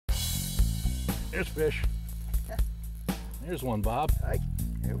There's fish. There's one, Bob. All right,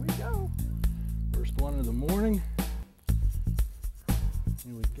 here we go. First one of the morning.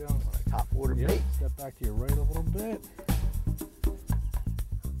 Here we go. Top water Yep. bait. Step back to your right a little bit. It's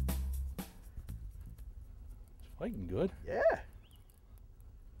fighting good. Yeah.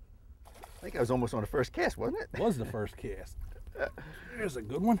 I think I was almost on the first cast, wasn't it? Was the first cast. There's a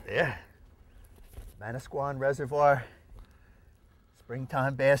good one. Yeah. Manasquan Reservoir.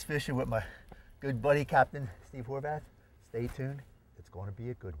 Springtime bass fishing with my good buddy, Captain Steve Horvath. Stay tuned. It's going to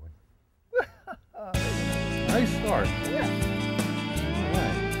be a good one. Nice start. Yeah. All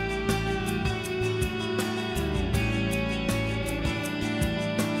right.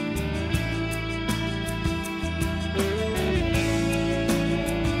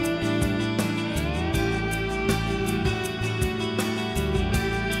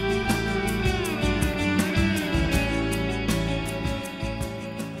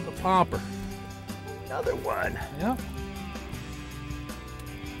 Popper. Another one. Yep.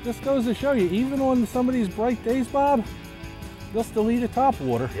 Just goes to show you, even on some of these bright days, Bob, they'll still eat a top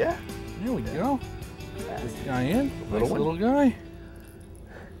water. Yeah. There we go. Yeah. This guy in. Little Nice one. little guy.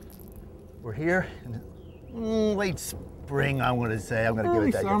 We're here in late spring, I'm going to say. I'm going to give Early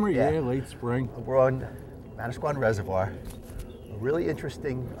it that. summer, yeah, late spring. We're on Manasquan Reservoir. A really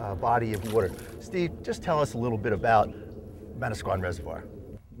interesting body of water. Steve, just tell us a little bit about Manasquan Reservoir.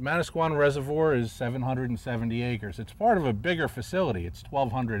 Manasquan Reservoir is 770 acres. It's part of a bigger facility. It's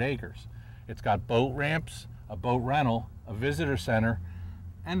 1,200 acres. It's got boat ramps, a boat rental, a visitor center,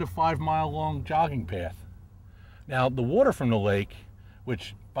 and a 5-mile long jogging path. Now, the water from the lake,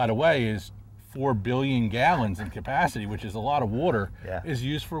 which, by the way, is 4 billion gallons in capacity, which is a lot of water, Yeah. is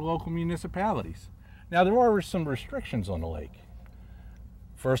used for local municipalities. Now, there are some restrictions on the lake.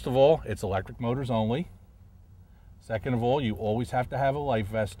 First of all, it's electric motors only. Second of all, you always have to have a life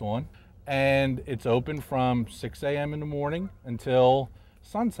vest on, and it's open from 6 a.m. in the morning until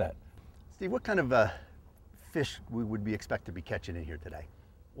sunset. Steve, what kind of fish would we expect to be catching in here today?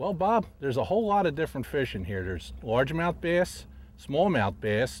 Well, Bob, there's a whole lot of different fish in here. There's largemouth bass, smallmouth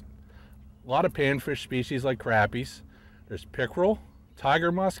bass, a lot of panfish species like crappies. There's pickerel,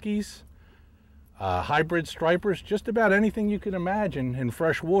 tiger muskies, hybrid stripers, just about anything you can imagine in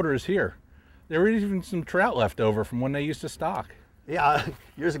fresh water is here. There were even some trout left over from when they used to stock. Yeah,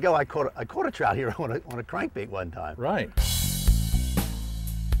 years ago I caught a trout here on a crankbait one time. Right.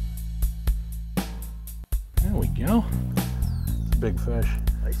 There we go. It's a big fish.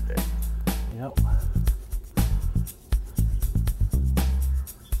 Nice fish. Yep.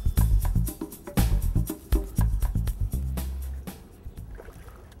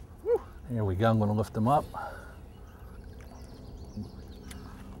 Whew. Here we go. I'm going to lift them up.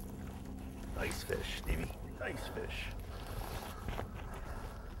 Nice fish, Stevie. Nice fish.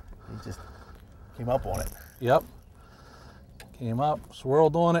 He just came up on it. Yep. Came up,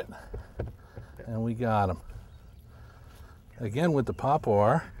 swirled on it, and we got him. Again with the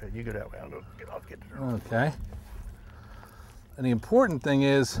popper. You go that way. I'll get it. Okay. And the important thing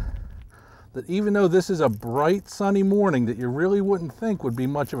is that even though this is a bright sunny morning that you really wouldn't think would be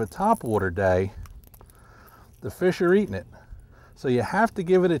much of a topwater day, the fish are eating it. So you have to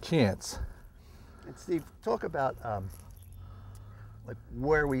give it a chance. And Steve, talk about like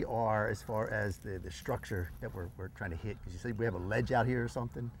where we are as far as the structure that we're trying to hit. Because you say we have a ledge out here or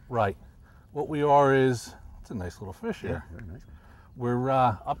something. Right. What we are is, it's a nice little fish here. Very nice. We're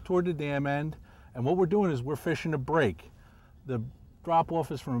up toward the dam end, and what we're doing is we're fishing a break. The drop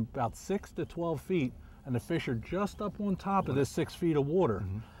off is from about 6 to 12 feet, and the fish are just up on top of this 6 feet of water.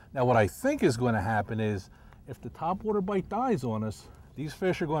 Now what I think is going to happen is, if the topwater bite dies on us, these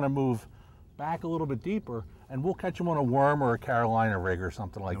fish are going to move back a little bit deeper, and we'll catch them on a worm or a Carolina rig or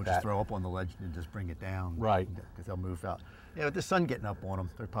something like They'll that. just throw up on the ledge and just bring it down. Right. Because they'll move out. Yeah, with the sun getting up on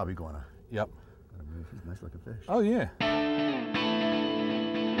them, they're probably going to Yep. move. He's a nice looking fish. Oh yeah.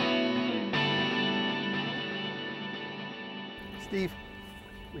 Steve,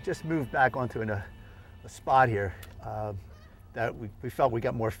 we just moved back onto a spot here that we felt we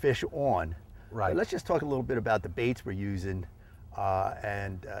got more fish on. Right. But let's just talk a little bit about the baits we're using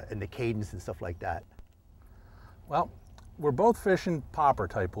and the cadence and stuff like that. Well, we're both fishing popper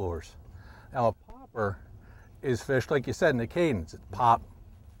type lures. Now a popper is fished, like you said, in the cadence. It's pop,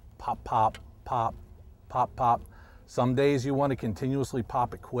 pop, pop, pop, pop, pop. Some days you want to continuously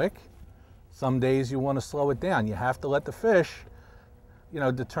pop it quick. Some days you want to slow it down. You have to let the fish,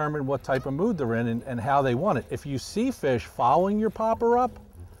 determine what type of mood they're in and how they want it. If you see fish following your popper up,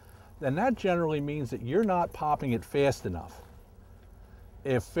 then that generally means that you're not popping it fast enough.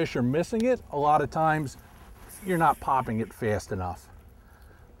 If fish are missing it, a lot of times you're not popping it fast enough.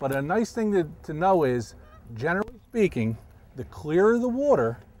 But a nice thing to know is, generally speaking, the clearer the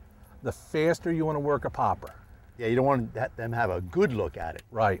water, the faster you want to work a popper. Yeah, you don't want them to have a good look at it.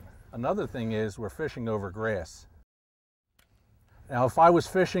 Right. Another thing is we're fishing over grass. Now, if I was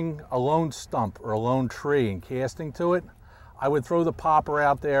fishing a lone stump or a lone tree and casting to it, I would throw the popper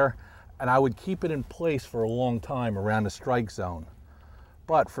out there and I would keep it in place for a long time around the strike zone.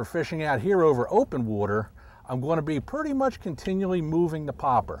 But for fishing out here over open water, I'm going to be pretty much continually moving the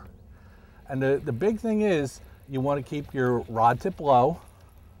popper. And the big thing is you want to keep your rod tip low,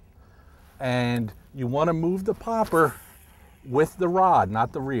 and you want to move the popper with the rod,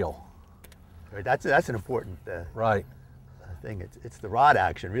 not the reel. Right, that's an important right. thing. It's the rod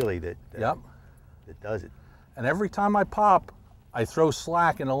action really that does it. And every time I pop, I throw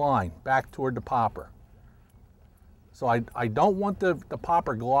slack in the line back toward the popper. So I don't want the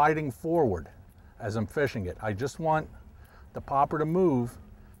popper gliding forward as I'm fishing it. I just want the popper to move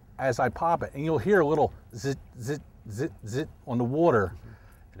as I pop it. And you'll hear a little zit, zit, zit, zit on the water.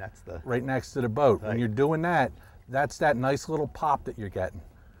 And that's the right next to the boat. Right. When you're doing that, that's that nice little pop that you're getting.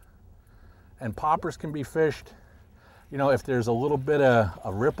 And poppers can be fished, you know, if there's a little bit of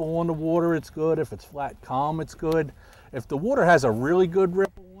a ripple on the water, it's good. If it's flat calm, it's good. If the water has a really good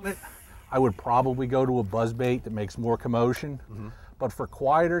ripple on it, I would probably go to a buzzbait that makes more commotion. Mm-hmm. But for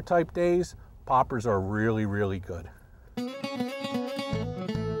quieter type days, poppers are really, really good. That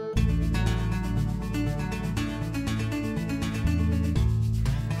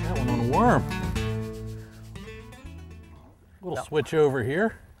one on a worm. Little switch over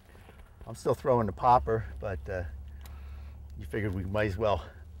here. I'm still throwing the popper, but you figured we might as well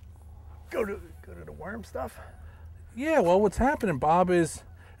go to the worm stuff? Yeah, well, what's happening, Bob, is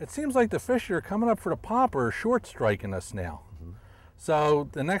it seems like the fish that are coming up for the popper are short striking us now. Mm-hmm. So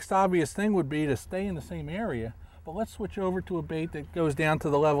the next obvious thing would be to stay in the same area, but let's switch over to a bait that goes down to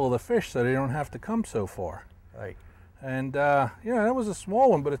the level of the fish so they don't have to come so far. Right. And yeah, that was a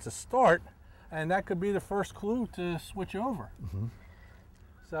small one, but it's a start, and that could be the first clue to switch over. Mm-hmm.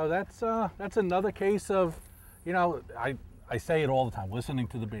 So that's another case of, you know, I say it all the time, listening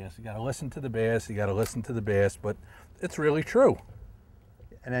to the bass. You got to listen to the bass, you got to listen to the bass, but it's really true.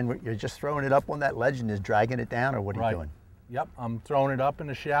 And then you're just throwing it up on that ledge and just dragging it down, or what are you doing? Yep, I'm throwing it up in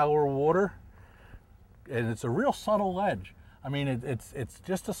the shallower water, and it's a real subtle ledge. I mean, it's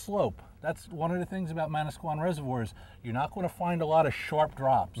just a slope. That's one of the things about Manasquan Reservoir is you're not going to find a lot of sharp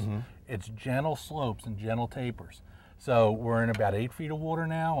drops. Mm-hmm. It's gentle slopes and gentle tapers. So we're in about 8 feet of water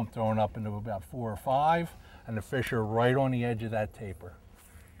now. I'm throwing up into about 4 or 5, and the fish are right on the edge of that taper,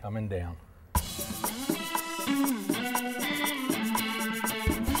 coming down.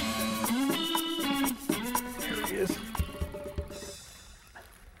 There he is.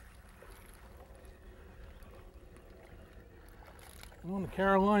 On the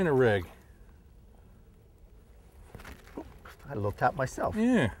Carolina rig. I had a little tap myself.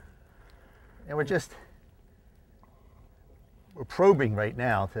 Yeah. And we're probing right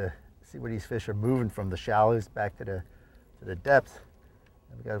now to see where these fish are moving from the shallows back to the depth.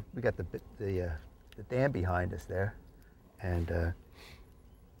 And we got the dam behind us there, and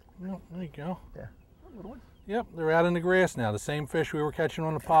well, there you go. Yeah, little one. Yep, they're out in the grass now. The same fish we were catching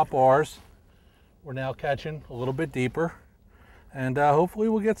on the pop bars, we're now catching a little bit deeper, and hopefully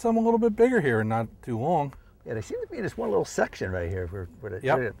we'll get some a little bit bigger here in not too long. Yeah, they seem to be in this one little section right here where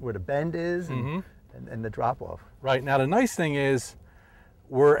the bend is and the drop off. Right, now the nice thing is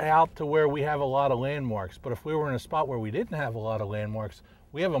we're out to where we have a lot of landmarks, but if we were in a spot where we didn't have a lot of landmarks,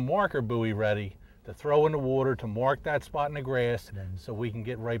 we have a marker buoy ready to throw in the water to mark that spot in the grass so we can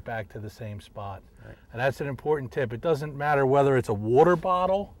get right back to the same spot. Right. And that's an important tip. It doesn't matter whether it's a water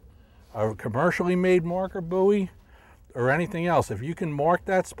bottle, a commercially made marker buoy, or anything else. If you can mark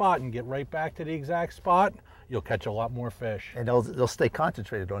that spot and get right back to the exact spot, you'll catch a lot more fish. And they'll stay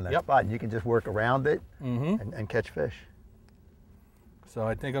concentrated on that spot, and you can just work around it and catch fish. So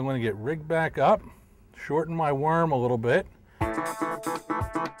I think I'm going to get rigged back up, shorten my worm a little bit. There's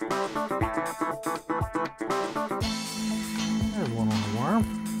one on the worm.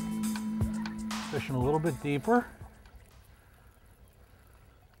 Fishing a little bit deeper.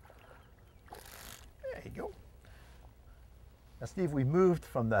 There you go. Now, Steve, we moved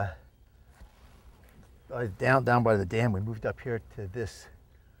from the down by the dam. We moved up here to this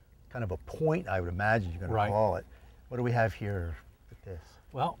kind of a point, I would imagine you're going to call it. What do we have here with this?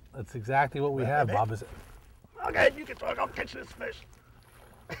 Well, that's exactly what we have, Bob. Is it? Okay, you can talk. I'll catch this fish.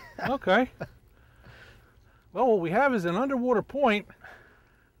 Okay. Well, what we have is an underwater point.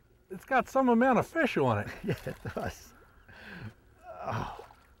 It's got some amount of fish on it. Yeah, it does. Oh.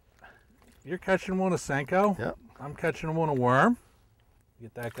 You're catching them on a Senko. Yep. I'm catching them on a worm.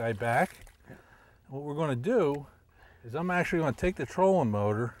 Get that guy back. And what we're going to do is I'm actually going to take the trolling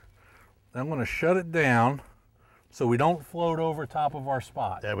motor, and I'm going to shut it down so we don't float over top of our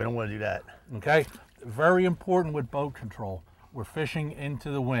spot. Yeah, we don't want to do that. Okay? Very important with boat control. We're fishing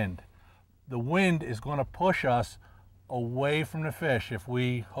into the wind. The wind is going to push us away from the fish if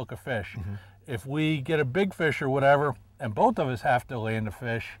we hook a fish. If we get a big fish or whatever, and both of us have to land a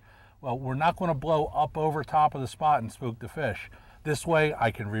fish, well, we're not going to blow up over top of the spot and spook the fish. This way,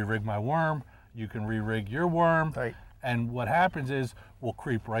 I can re-rig my worm, you can re-rig your worm, Right. and what happens is we'll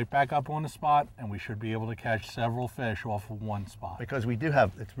creep right back up on the spot, and we should be able to catch several fish off of one spot. Because we do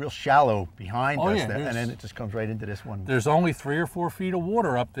have, it's real shallow behind us, yeah, there, and then it just comes right into this one. There's only 3 or 4 feet of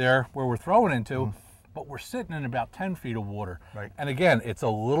water up there where we're throwing into, but we're sitting in about 10 feet of water. Right. And again, it's a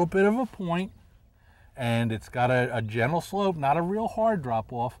little bit of a point, and it's got a gentle slope, not a real hard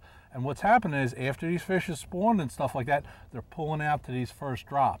drop off. And what's happening is after these fish have spawned and stuff like that, they're pulling out to these first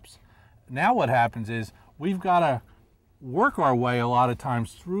drops. Now what happens is we've got to work our way a lot of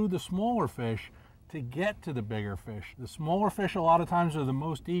times through the smaller fish to get to the bigger fish. The smaller fish a lot of times are the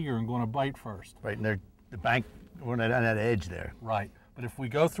most eager and going to bite first. Right, and they're the bank, we're on that edge there. Right. But if we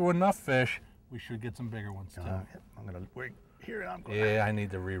go through enough fish, we should get some bigger ones too. I'm gonna wait here, and I'm going. Yeah, I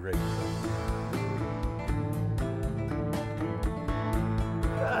need to re-rig.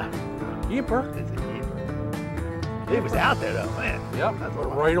 Keeper. It's a keeper. He was out there though, man. Yep, That's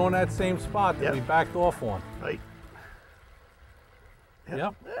what right on that same spot that Yep. we backed off on. Right.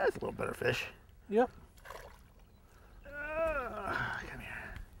 Yep. That's a little better fish. Yep. Come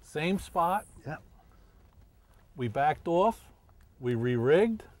here. Same spot. Yep. We backed off. We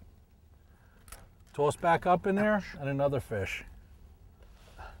re-rigged. Tossed back up in there, and another fish.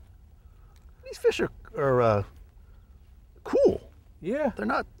 These fish are cool. Yeah. They're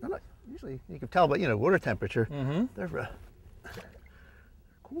not usually, you can tell by, water temperature. They're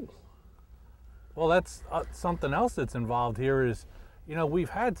cool. Well, that's something else that's involved here is, we've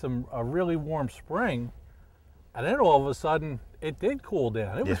had a really warm spring, and then all of a sudden it did cool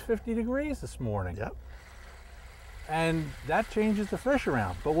down. It was 50 degrees this morning. Yep. And that changes the fish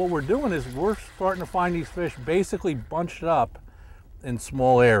around. But what we're doing is we're starting to find these fish basically bunched up in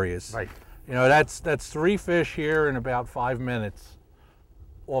small areas. Right. That's 3 fish here in about 5 minutes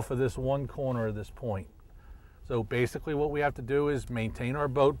off of this one corner of this point. So basically what we have to do is maintain our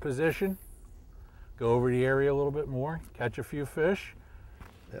boat position, go over the area a little bit more, catch a few fish,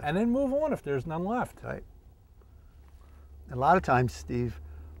 and then move on if there's none left. Right. A lot of times, Steve,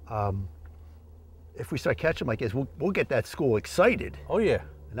 if we start catching like this, we'll get that school excited. Oh yeah.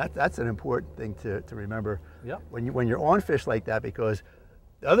 And that's an important thing to remember. Yep. When you're on fish like that, because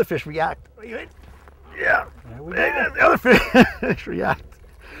the other fish react. Yeah. There we go. The other fish react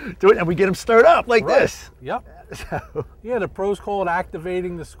to it, and we get them stirred up like this. Yep. So, Yeah, the pros call it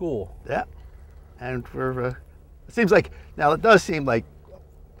activating the school. yeah. And it seems like, now it does seem like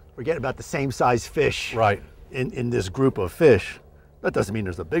we're getting about the same size fish Right. in this group of fish. That doesn't mean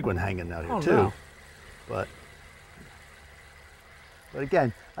there's a big one hanging out here too. No. But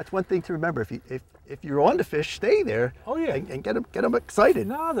again, that's one thing to remember. If you're on the fish, stay there. Oh yeah. And get them excited.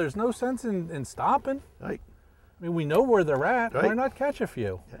 No, there's no sense in stopping. Right. I mean, we know where they're at. Why Right. not catch a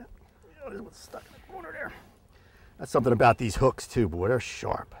few? Yeah. There's one stuck in the corner there. That's something about these hooks too, boy. They're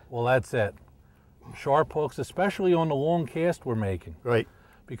sharp. Well, that's it. Sharp hooks, especially on the long cast we're making. Right.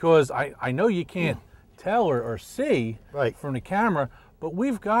 Because I know you can't tell or see Right. from the camera, but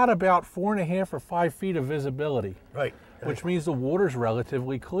we've got about 4.5 or 5 feet of visibility, Right. which means the water's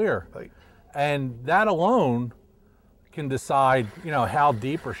relatively clear. Right. And that alone can decide, how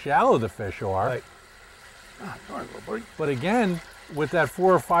deep or shallow the fish are. Right. Ah, darn, little birdie. But again, with that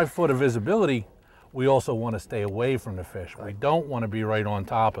 4 or 5 foot of visibility, we also want to stay away from the fish. We don't want to be right on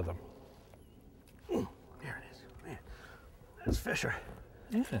top of them. There it is. Man, this fish Yeah.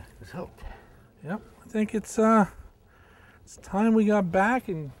 is hooked. Yep. I think it's time we got back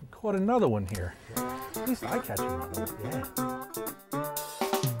and caught another one here. At least I catch another one. Yeah.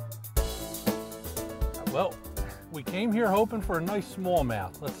 Well, we came here hoping for a nice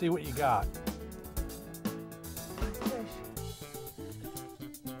smallmouth. Let's see what you got.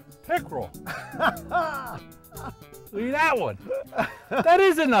 Pickerel. Look at that one. That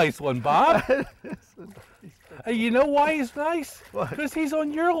is a nice one, Bob. Hey, you know why he's nice? Because he's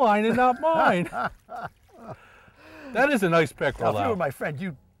on your line and not mine. That is a nice pickerel, Now, if you though. were my friend,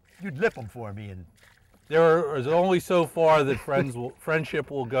 you'd lip them for me. And There is only so far that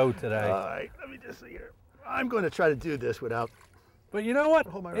friendship will go today. all right, let me just see here. I'm going to try to do this without. But you know what?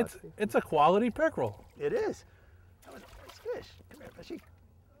 Hold my rod, Steve. It's a quality pickerel. It is. That was a nice fish. Come here, fishy.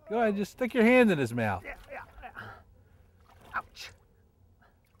 Go ahead, just stick your hand in his mouth. Yeah. Ouch.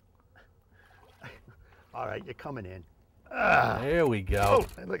 All right, you're coming in. There we go.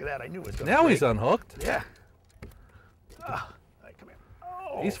 Oh, look at that. I knew it was going to Now he's unhooked. Yeah. All right, come here.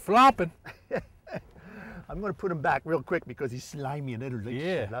 Oh. He's flopping. I'm going to put him back real quick because he's slimy and it'll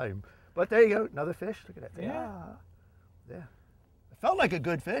Yeah. slime. But there you go. Another fish. Look at that. Yeah. Yeah. It felt like a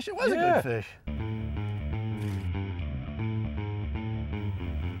good fish. It was a Yeah. good fish.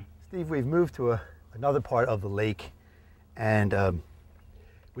 Steve, we've moved to another part of the lake, and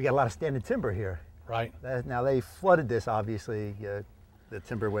we got a lot of standing timber here. Right. Now they flooded this, obviously, the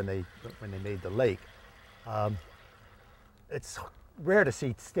timber when they made the lake. It's rare to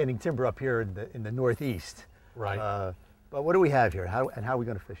see standing timber up here in the Northeast. Right. But what do we have here? How are we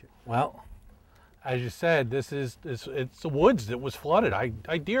going to fish it? Well, as you said, it's the woods that was flooded.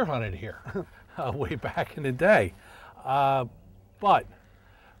 I deer hunted here way back in the day, but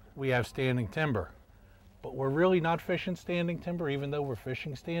we have standing timber. But we're really not fishing standing timber, even though we're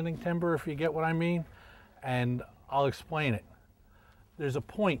fishing standing timber, if you get what I mean. And I'll explain it. There's a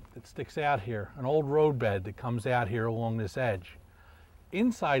point that sticks out here, an old roadbed that comes out here along this edge.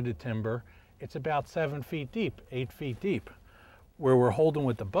 Inside the timber, it's about 7 feet deep, 8 feet deep. Where we're holding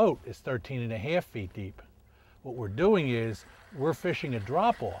with the boat is 13.5 feet deep. What we're doing is we're fishing a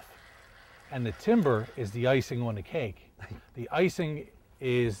drop-off, and the timber is the icing on the cake. The icing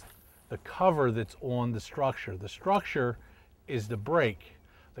is the cover that's on the structure. The structure is the break.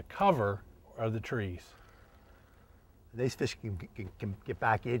 The cover are the trees. These fish can get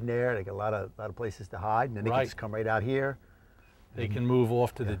back in there. They got a lot of places to hide, and then they can just come right out here. They can move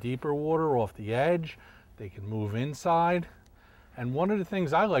off to the deeper water, off the edge. They can move inside. And one of the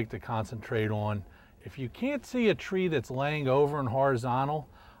things I like to concentrate on, if you can't see a tree that's laying over and horizontal,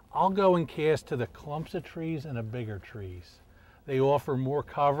 I'll go and cast to the clumps of trees and the bigger trees. They offer more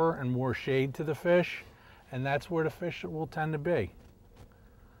cover and more shade to the fish, and that's where the fish will tend to be.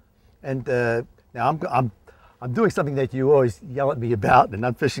 And now I'm doing something that you always yell at me about, and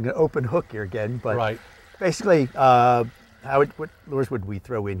I'm fishing an open hook here again. But basically, what lures would we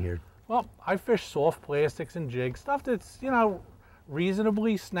throw in here? Well, I fish soft plastics and jigs, stuff that's,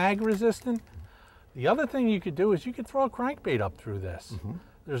 reasonably snag resistant. The other thing you could do is you could throw a crankbait up through this. Mm-hmm.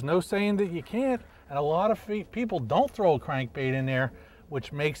 There's no saying that you can't, and a lot of people don't throw a crankbait in there,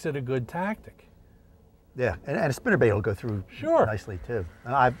 which makes it a good tactic. Yeah, and a spinnerbait will go through nicely too.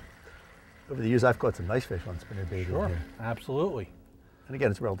 And over the years, I've caught some nice fish on spinnerbait. Sure, in here. Absolutely. And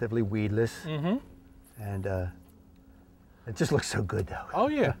again, it's relatively weedless. Mm-hmm. And it just looks so good though. Oh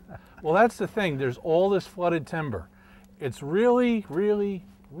yeah. Well, that's the thing. There's all this flooded timber. It's really, really,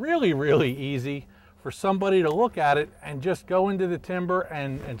 really, really easy for somebody to look at it and just go into the timber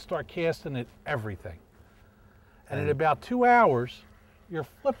and start casting at everything. And in about 2 hours, your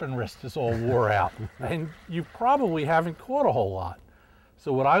flipping wrist is all wore out, and you probably haven't caught a whole lot.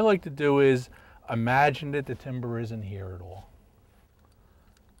 So what I like to do is imagine that the timber isn't here at all.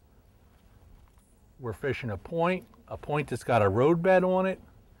 We're fishing a point that's got a roadbed on it.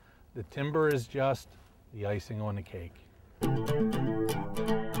 The timber is just the icing on the cake.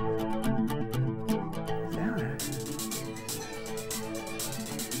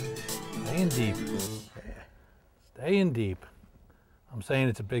 Staying deep. Staying deep. I'm saying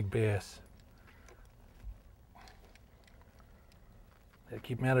it's a big bass. Gotta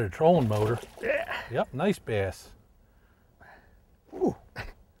keep him out of the trolling motor. Yeah. Yep, nice bass. Ooh.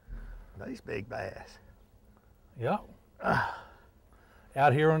 Nice big bass. Yep.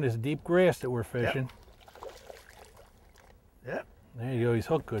 Out here on this deep grass that we're fishing. Yep. There you go, he's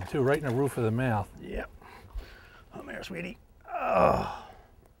hooked good too, right in the roof of the mouth. Yep. Come here, sweetie. Oh.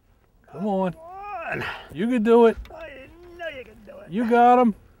 Come on. You can do it. I didn't know you could do it. You got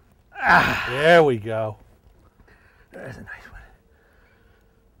him. Ah. There we go. There's a nice one.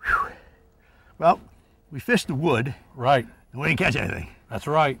 Whew. Well, we fished the wood. Right. And we didn't catch anything. That's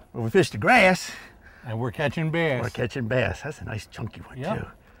right. Well, we fished the grass. And we're catching bass. We're catching bass. That's a nice chunky one too.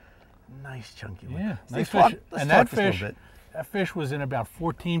 Nice chunky one. Yeah, nice fish. And that fish was in about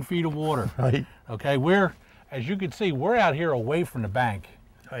 14 feet of water. Right. Okay, as you can see, we're out here away from the bank.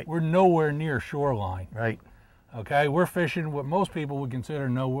 Right. We're nowhere near shoreline. Right. Okay, we're fishing what most people would consider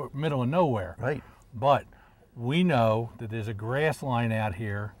middle of nowhere. Right. But we know that there's a grass line out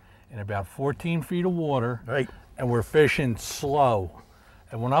here in about 14 feet of water. Right. And we're fishing slow.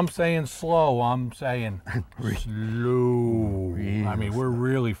 And when I'm saying slow, I'm saying slow. I mean, we're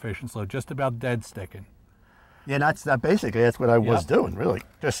really fishing slow, just about dead sticking. Yeah, that's what I was doing, really.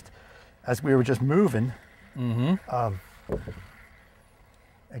 Just as we were just moving. Mm-hmm. I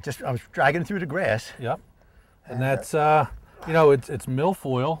was dragging through the grass. Yep. And that's it's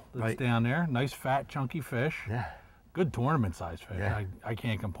milfoil that's down there. Nice fat chunky fish. Yeah. Good tournament size fish. Yeah. I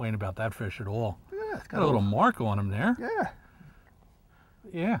can't complain about that fish at all. Yeah, it's Got a little mark on him there. Yeah.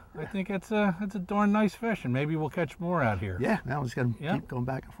 Yeah, I think it's a darn nice fish, and maybe we'll catch more out here. Yeah, now I'm just going to keep going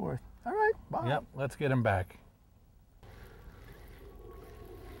back and forth. All right, bye. Yep, let's get him back.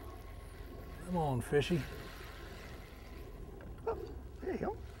 Come on, fishy. Oh, there you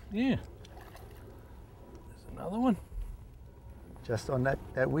go. Yeah. There's another one. Just on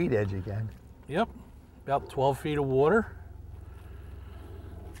that weed edge again. Yep, about 12 feet of water.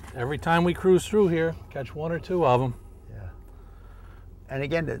 Every time we cruise through here, catch 1 or 2 of them. Yeah. And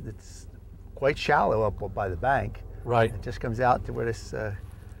again, it's quite shallow up by the bank. Right. It just comes out to where this Right,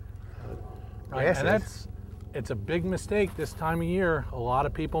 grass and is. it's a big mistake this time of year a lot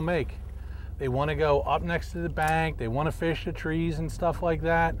of people make. They want to go up next to the bank, they want to fish the trees and stuff like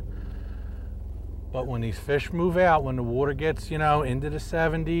that. But when these fish move out, when the water gets, you know, into the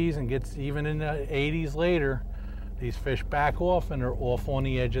 70s and gets even in the 80s later, these fish back off and they're off on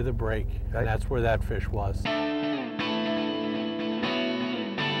the edge of the break. Right. And that's where that fish was. Oh,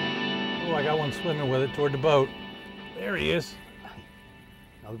 I got one swimming with it toward the boat. There he is.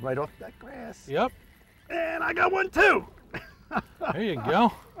 I was right off that grass. Yep. And I got one too. There you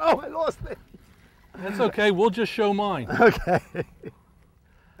go. Oh, I lost it. That's okay, we'll just show mine. Okay.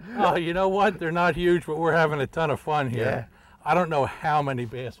 Oh, you know what? They're not huge, but we're having a ton of fun here. Yeah. I don't know how many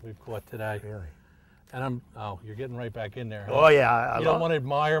bass we've caught today. Really? And you're getting right back in there. Huh? Oh, yeah. You don't want to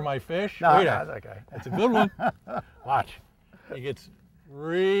admire my fish? No, Wait that's okay. That's a good one. Watch. He gets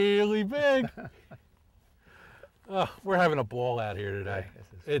really big. Oh, we're having a ball out here today. Yeah,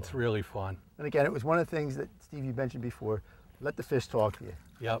 this is It's fun. really fun. And again, it was one of the things that, Steve, you mentioned before. Let the fish talk to you.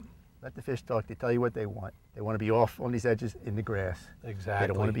 Yep, Let the fish talk. They tell you what they want. They want to be off on these edges in the grass. exactly.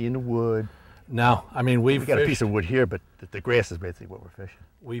 They don't want to be in the wood. No, I mean, We got a piece of wood here, but the grass is basically what we're fishing.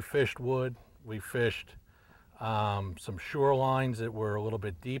 We fished wood. We fished some shorelines that were a little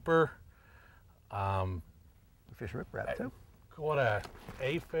bit deeper. We fish riprap too. Caught a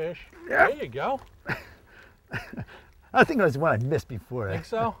fish. Yeah. There you go. I think it was one I missed before. Think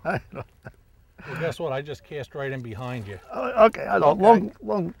so? I don't know. Well, guess what? I just cast right in behind you. Oh, okay, I don't. Okay.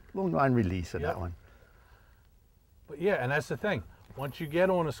 Long line release on Yep. that one. But yeah, and that's the thing. Once you get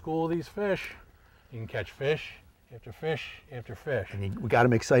on a school of these fish, you can catch fish after fish after fish. And we got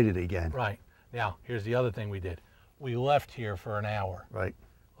them excited again. Right. Now, here's the other thing we did. We left here for an hour. Right.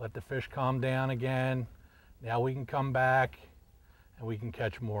 Let the fish calm down again. Now we can come back and we can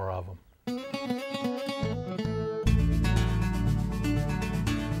catch more of them.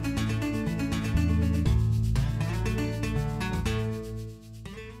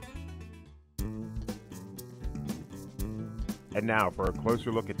 And now for a closer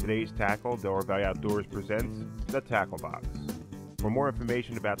look at today's tackle, Delaware Valley Outdoors presents the Tackle Box. For more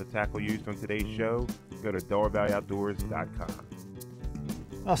information about the tackle used on today's show, go to DelawareValleyOutdoors.com.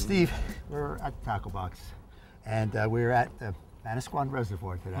 Well, Steve, we're at the Tackle Box, and we're at the Manasquan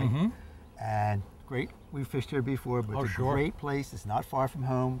Reservoir today. And great, we fished here before, but it's a great place. It's not far from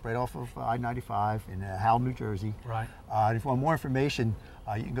home, right off of I-95 in Howell, New Jersey. Right. And if you want more information,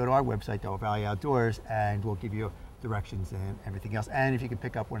 you can go to our website, Delaware Valley Outdoors, and we'll give you directions and everything else. And if you can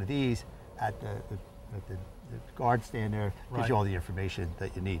pick up one of these at the guard stand there, gives you all the information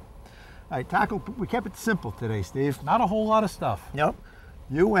that you need. All right, tackle, we kept it simple today, Steve. Not a whole lot of stuff. Nope.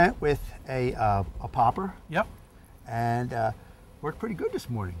 You went with a popper. Yep. And worked pretty good this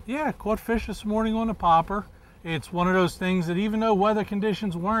morning. Yeah, caught fish this morning on the popper. It's one of those things that even though weather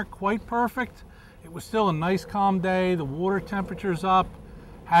conditions weren't quite perfect, it was still a nice calm day. The water temperature's up.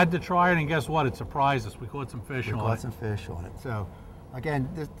 Had to try it, and guess what? It surprised us. We caught some fish on it. We caught some fish on it. So, again,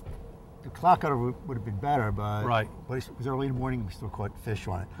 the clock cutter would have been better, but it was early in the morning. We still caught fish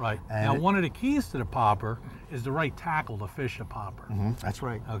on it. Right. And now, one of the keys to the popper is the right tackle to fish a popper. That's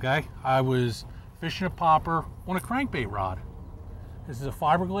right. Okay. I was fishing a popper on a crankbait rod. This is a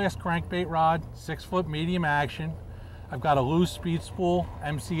fiberglass crankbait rod, 6-foot medium action. I've got a loose speed spool,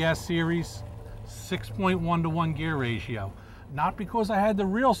 MCS series, 6.1 to 1 gear ratio. Not because I had the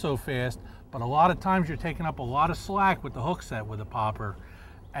reel so fast, but a lot of times you're taking up a lot of slack with the hook set with a popper,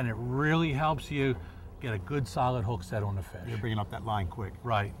 and it really helps you get a good solid hook set on the fish. You're bringing up that line quick.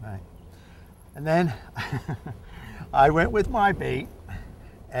 Right. Right. And then I went with my bait,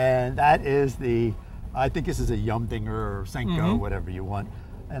 and that is I think this is a Yumdinger or Senko, whatever you want.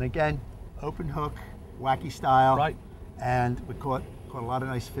 And again, open hook, wacky style. Right. And we caught a lot of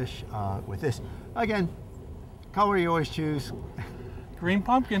nice fish with this. Again, color you always choose. Green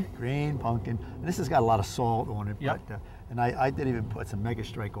pumpkin. Green pumpkin. And this has got a lot of salt on it. Yep. But, and I did even put some Mega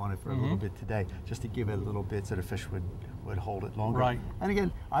Strike on it for a little bit today, just to give it a little bit so the fish would hold it longer. Right. And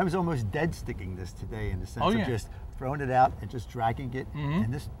again, I was almost dead sticking this today in the sense of just throwing it out and just dragging it.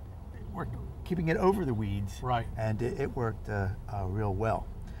 And keeping it over the weeds. Right. And it worked real well.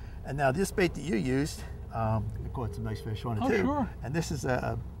 And now this bait that you used, it caught some nice fish on it too. Sure. And this is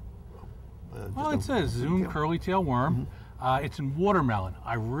well, it says Zoom curly tail worm. It's in watermelon.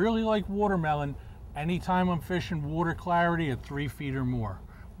 I really like watermelon anytime I'm fishing water clarity at 3 feet or more.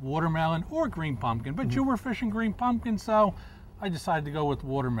 Watermelon or green pumpkin, but you were fishing green pumpkin, so I decided to go with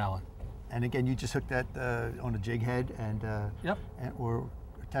watermelon. And again, you just hooked that on a jig head and Yep. or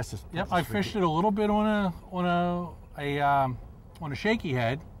test this. Yep, I fished it a little bit on a shaky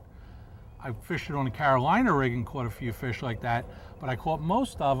head. I fished it on a Carolina rig and caught a few fish like that, but I caught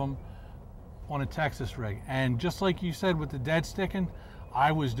most of them on a Texas rig. And just like you said with the dead sticking,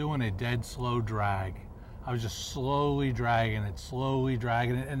 I was doing a dead slow drag. I was just slowly dragging it,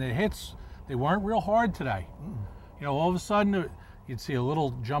 and the hits, they weren't real hard today. You know, all of a sudden you'd see a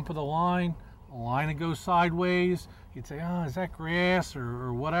little jump of the line, a line that goes sideways. You'd say, oh, is that grass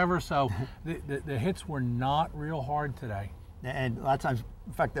or whatever? So the hits were not real hard today. And a lot of times,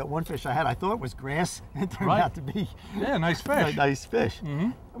 in fact, that one fish I had, I thought was grass. It turned out to be nice fish. Nice fish.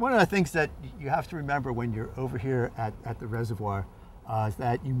 One of the things that you have to remember when you're over here at the reservoir is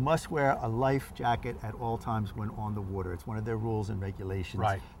that you must wear a life jacket at all times when on the water. It's one of their rules and regulations.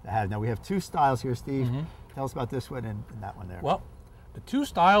 Right. Now we have 2 styles here, Steve. Tell us about this one and that one there. Well, the 2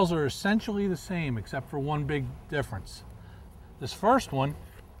 styles are essentially the same except for one big difference. This first one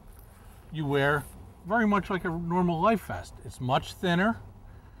you wear very much like a normal life vest. It's much thinner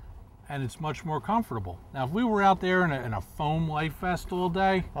and it's much more comfortable. Now, if we were out there in a foam life vest all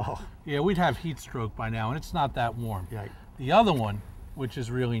day, yeah, we'd have heat stroke by now, and it's not that warm. Right. The other one, which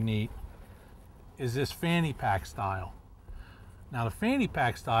is really neat, is this fanny pack style. Now, the fanny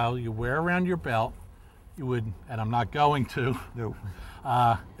pack style you wear around your belt. You would, and I'm not going to. No.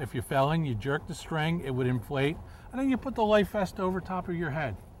 If you fell in, you jerk the string, it would inflate, and then you put the life vest over top of your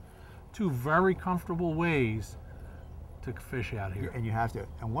head. 2 very comfortable ways to fish out here. And you have to.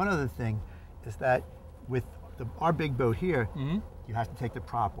 And one other thing is that with our big boat here, you have to take the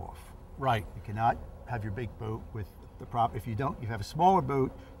prop off. Right. You cannot have your big boat with the prop. If you don't, you have a smaller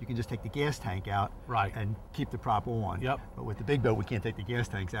boat, you can just take the gas tank out and keep the prop on. Yep. But with the big boat, we can't take the gas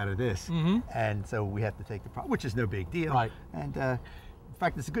tanks out of this. And so we have to take the prop, which is no big deal. Right. And in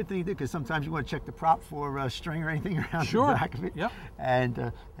fact, it's a good thing to do because sometimes you want to check the prop for string or anything around the back of it. Yep.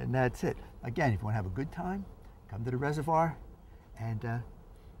 And that's it. Again, if you want to have a good time, come to the reservoir, and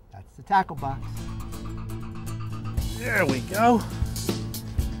that's the tackle box. There we go.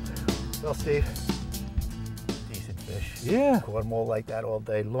 Well, Steve, decent fish. Yeah. Caught them all like that all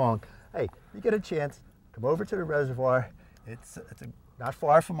day long. Hey, you get a chance, come over to the reservoir. It's not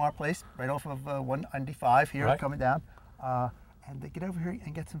far from our place, right off of 195 here, coming down. And get over here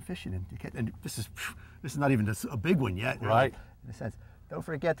and get some fishing in. And this is not even a big one yet, really, right? In a sense. Don't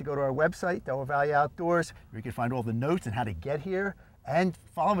forget to go to our website, Delaware Valley Outdoors, where you can find all the notes and how to get here. And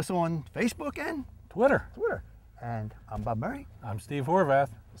follow us on Facebook and Twitter. And I'm Bob Murray. I'm Steve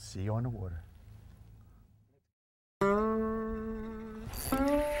Horvath. We'll see you on the water.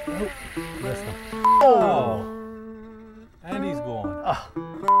 Missed him. Oh. And he's gone.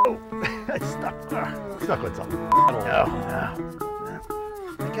 Oh, it's stuck with something. No.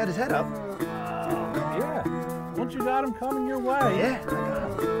 He got his head up. Yeah. Once you got him coming your way. Yeah, I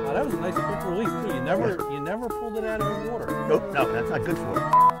got him. Oh, that was a nice quick release too. You never pulled it out of the water. Nope, no, that's not good for it.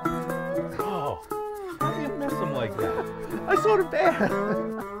 Oh, how do you miss him like that? I saw the bear.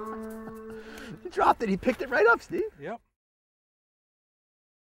 He dropped it. He picked it right up, Steve. Yep.